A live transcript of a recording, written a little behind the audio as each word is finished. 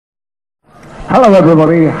Hello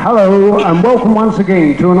everybody, hello and welcome once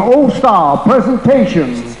again to an all-star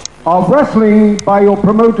presentation of wrestling by your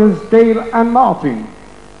promoters Dale and Martin.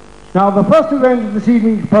 Now the first event of this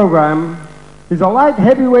evening's program is a light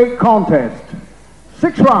heavyweight contest.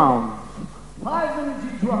 6 rounds, 5 minutes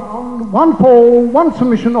each round, 1 fall, 1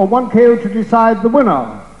 submission or 1 KO to decide the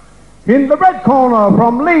winner. In the red corner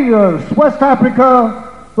from Lagos, West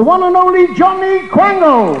Africa, the one and only Johnny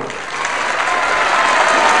Kwango.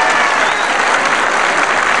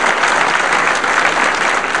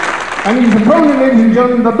 And his opponent, ladies and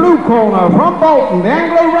gentlemen, the blue corner from Bolton, the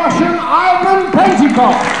Anglo-Russian Ivan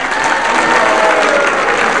Penzecoff.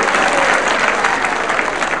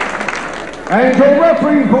 And your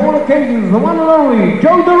referee for all occasions, the one and only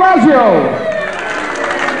Joe DeRazio.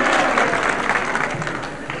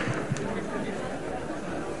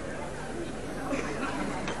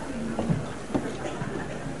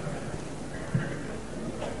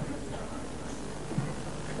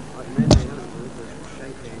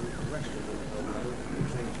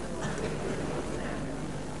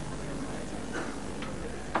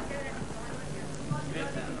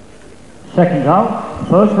 Second out,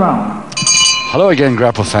 first round. Hello again,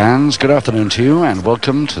 Grapple fans. Good afternoon to you, and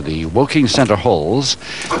welcome to the Woking Centre Halls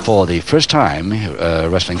for the first time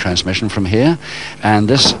wrestling transmission from here. And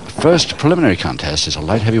this first preliminary contest is a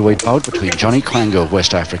light heavyweight bout between Johnny Kwango of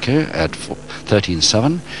West Africa at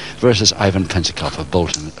 13-7 versus Ivan Penzecoff of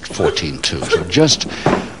Bolton at 14-2. So just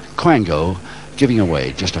Kwango giving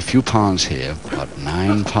away just a few pounds here, about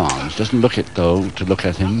 9 pounds. Doesn't look it though to look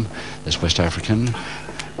at him, this West African.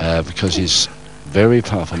 Because he's very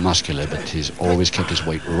powerful, muscular, but he's always kept his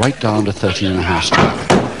weight right down to 13.5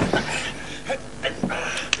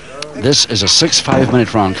 stone. This is a 6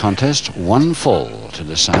 5-minute round contest, 1 fall to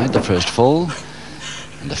decide, the first fall.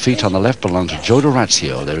 And the feet on the left belong to Joe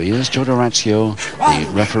DeRazio. There he is, Joe DeRazio, the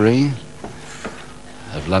referee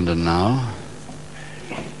of London now.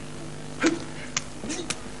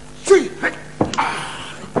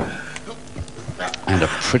 And a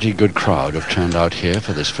pretty good crowd have turned out here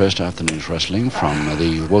for this first afternoon's wrestling from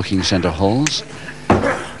the Woking Centre Halls.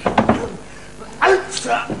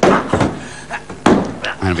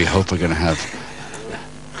 And we hope we're going to have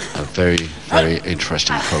a very, very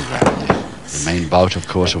interesting program. The main bout, of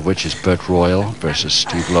course, of which is Burt Royal versus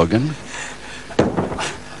Steve Logan.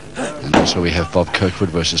 And also we have Bob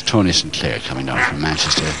Kirkwood versus Tony Sinclair coming down from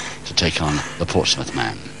Manchester to take on the Portsmouth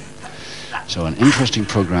man. So an interesting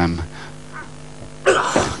program.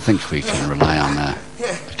 I think we can rely on a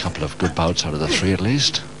couple of good bouts out of the 3 at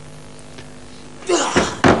least.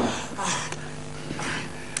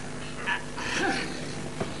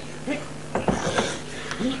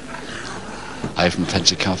 Ivan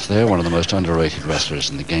Penzecoff there, one of the most underrated wrestlers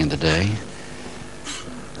in the game today,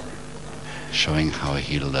 showing how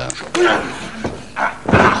he'll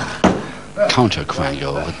counter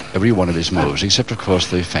Kwango with every one of his moves, except of course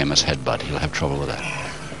the famous headbutt. He'll have trouble with that.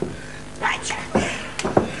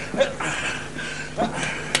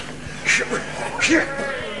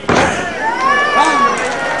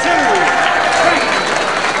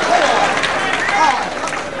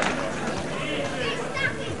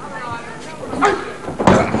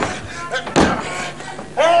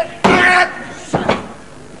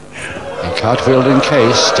 Cartwheeled in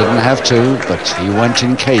case, didn't have to, but he went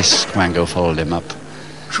in case Kwango followed him up.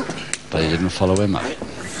 But he didn't follow him up.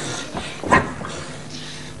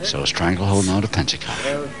 So stranglehold now to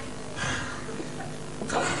Penzecoff.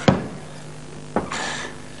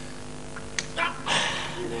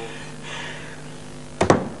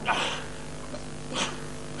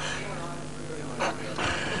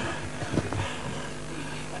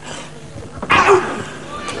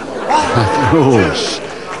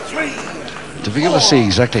 Difficult to see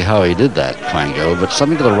exactly how he did that, Kwango, but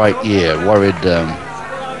something to the right ear worried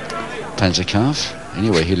Penzecoff.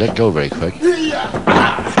 Anyway, he let go very quick.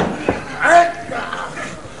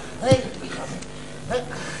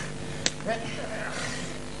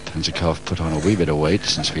 Penzecoff put on a wee bit of weight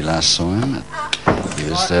since we last saw him. He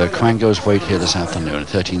was Kwango's weight here this afternoon,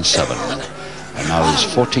 13-7, and now he's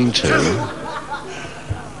 14-2.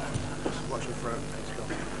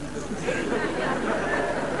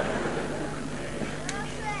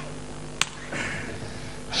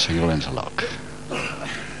 Single interlock.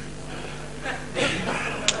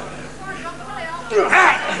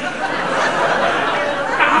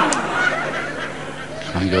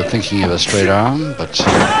 Kwango thinking of a straight arm, but the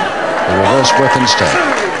reverse whip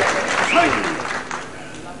instead.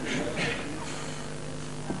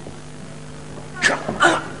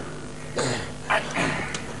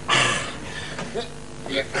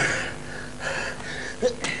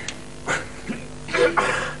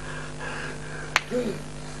 One,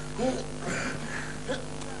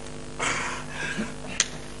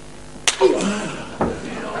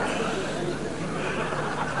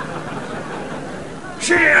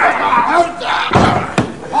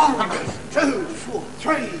 two,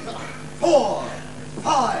 three, four,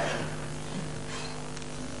 five.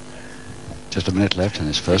 Just a minute left in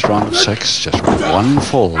his first round of 6. Just one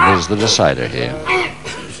fall is the decider here.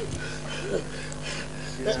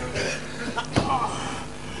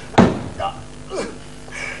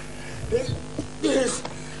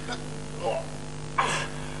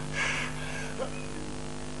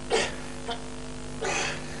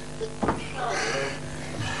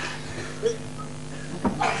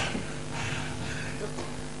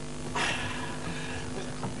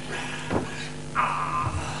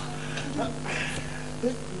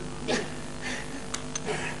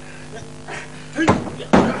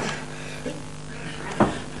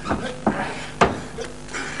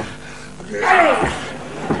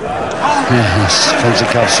 Yes,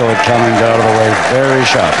 Penzecoff saw it coming, got out of the way very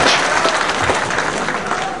sharp.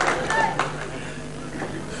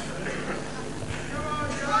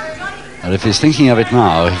 And if he's thinking of it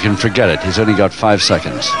now, he can forget it. He's only got 5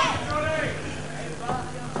 seconds.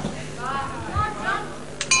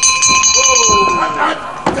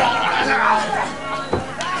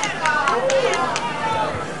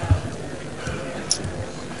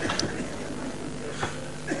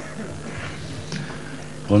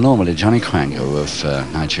 Well, normally Johnny Kwango of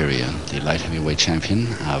Nigeria, the light heavyweight champion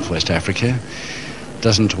of West Africa,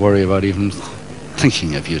 doesn't worry about even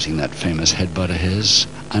thinking of using that famous headbutt of his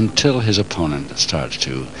until his opponent starts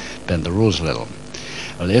to bend the rules a little.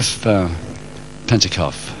 Well, if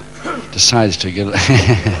Penzecoff decides to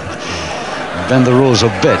bend the rules a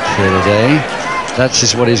bit here today,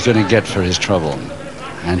 that's what he's going to get for his trouble.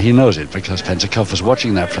 And he knows it because Penzecoff was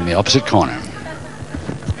watching that from the opposite corner.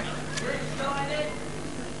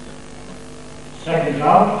 Second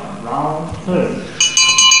round, round 2.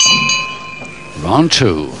 Round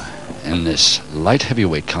 2 in this light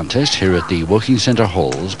heavyweight contest here at the Woking Centre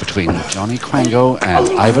Halls between Johnny Kwango and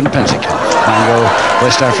Ivan Penzecoff. Kwango,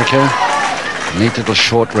 West Africa, neat little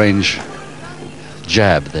short range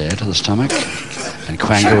jab there to the stomach. And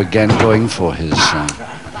Kwango again going for his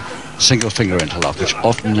single finger interlock, which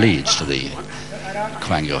often leads to the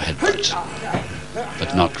Kwango headbutt,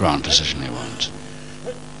 but not ground position he wants.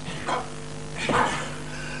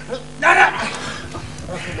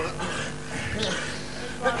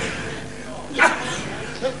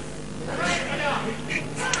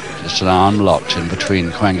 Just an arm locked in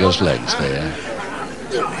between Kwango's legs there.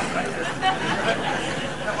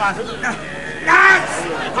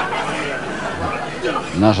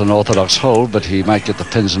 Not an orthodox hold, but he might get the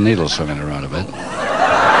pins and needles swinging around a bit.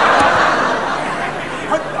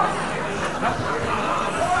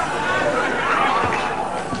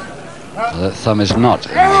 The thumb is not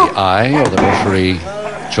in the eye, or the referee,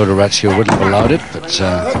 Joe Dorazio, wouldn't have allowed it, but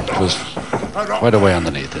it was quite away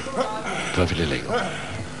underneath it. Perfectly legal.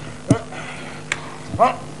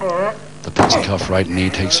 The Penzecoff right knee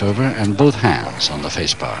takes over, and both hands on the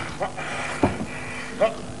face bar.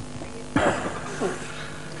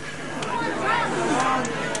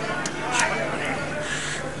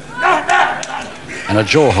 And a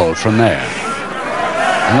jaw hold from there.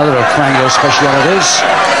 Another of Kwango's specialities.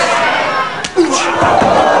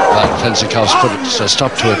 But Penzecoff's put a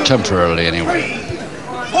stop to it temporarily anyway.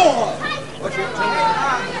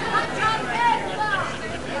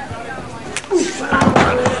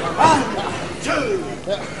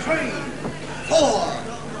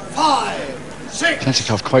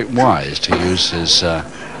 Penzecoff quite wise to use his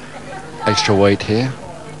extra weight here.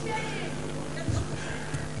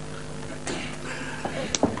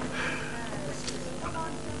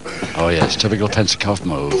 Oh yes, typical Penzecoff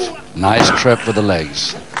move. Nice trip with the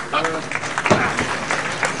legs.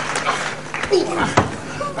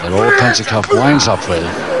 And all Penzecoff winds up with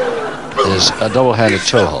is a double-handed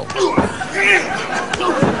toe hold.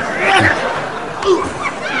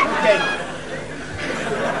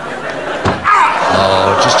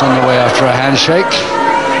 Oh, just on the way after a handshake.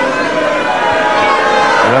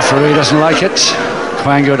 The referee doesn't like it.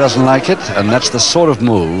 Kwango doesn't like it, and that's the sort of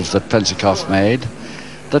move that Penzecoff made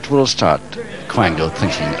that will start Kwango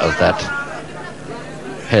thinking of that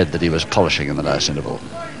head that he was polishing in the last interval.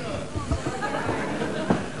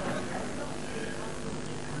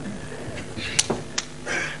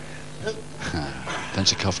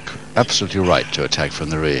 Penzecoff absolutely right to attack from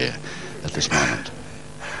the rear at this moment.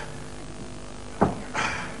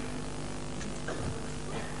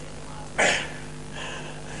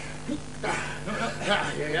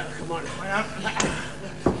 Yeah, come on.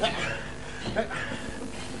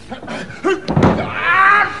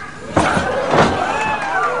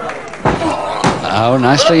 Oh,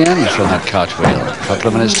 nicely in from that cartwheel. A couple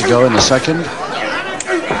of minutes to go in the second.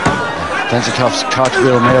 Penzecoff's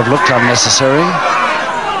cartwheel may have looked unnecessary.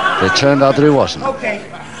 It turned out that it wasn't. Okay.